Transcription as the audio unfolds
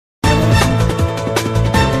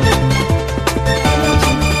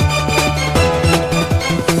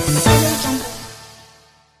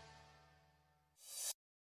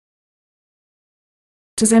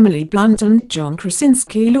actors Emily Blunt and John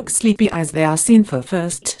Krasinski look sleepy as they are seen for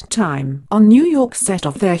first time on New York's set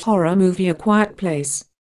of their horror movie A Quiet Place.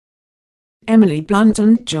 Emily Blunt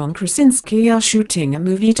and John Krasinski are shooting a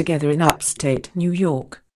movie together in upstate New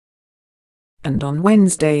York. And on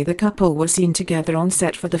Wednesday the couple were seen together on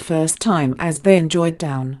set for the first time as they enjoyed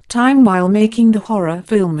downtime while making the horror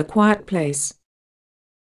film A Quiet Place.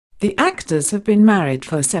 The actors have been married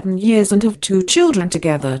for 7 years and have 2 children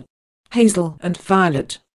together, Hazel and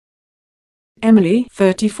Violet. Emily,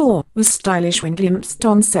 34, was stylish when glimpsed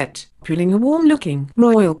on set, pulling a warm-looking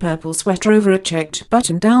royal purple sweater over a checked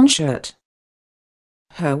button-down shirt.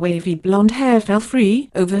 Her wavy blonde hair fell free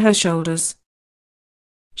over her shoulders.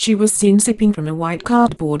 She was seen sipping from a white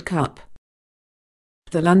cardboard cup.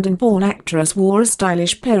 The London-born actress wore a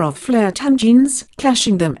stylish pair of flare tan jeans,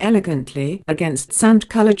 clashing them elegantly against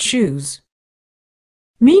sand-colored shoes.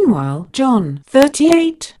 Meanwhile, John,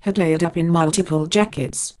 38, had layered up in multiple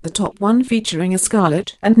jackets, the top one featuring a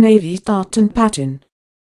scarlet and navy tartan pattern.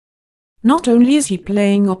 Not only is he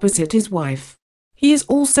playing opposite his wife, he is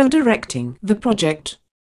also directing the project.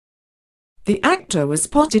 The actor was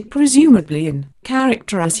spotted presumably in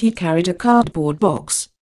character as he carried a cardboard box.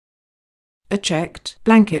 A checked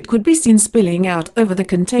blanket could be seen spilling out over the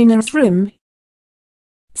container's rim.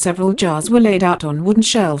 Several jars were laid out on wooden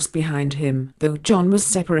shelves behind him, though John was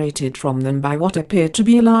separated from them by what appeared to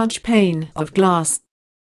be a large pane of glass.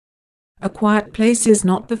 A Quiet Place is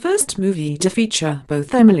not the first movie to feature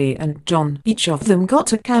both Emily and John. Each of them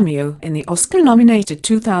got a cameo in the Oscar-nominated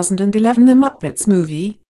 2011 The Muppets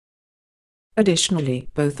movie. Additionally,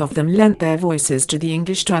 both of them lent their voices to the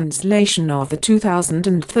English translation of the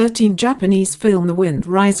 2013 Japanese film The Wind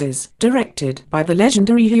Rises, directed by the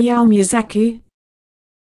legendary Hayao Miyazaki.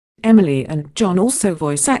 Emily and John also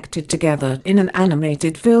voice-acted together in an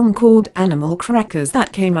animated film called Animal Crackers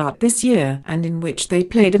that came out this year and in which they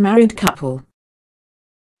played a married couple.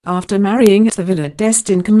 After marrying at the Villa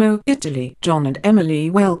d'Este in Como, Italy, John and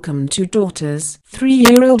Emily welcomed 2 daughters,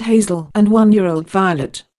 3-year-old Hazel and 1-year-old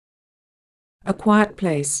Violet. A Quiet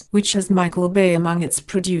Place, which has Michael Bay among its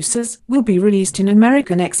producers, will be released in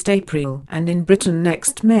America next April and in Britain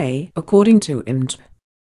next May, according to IMDb.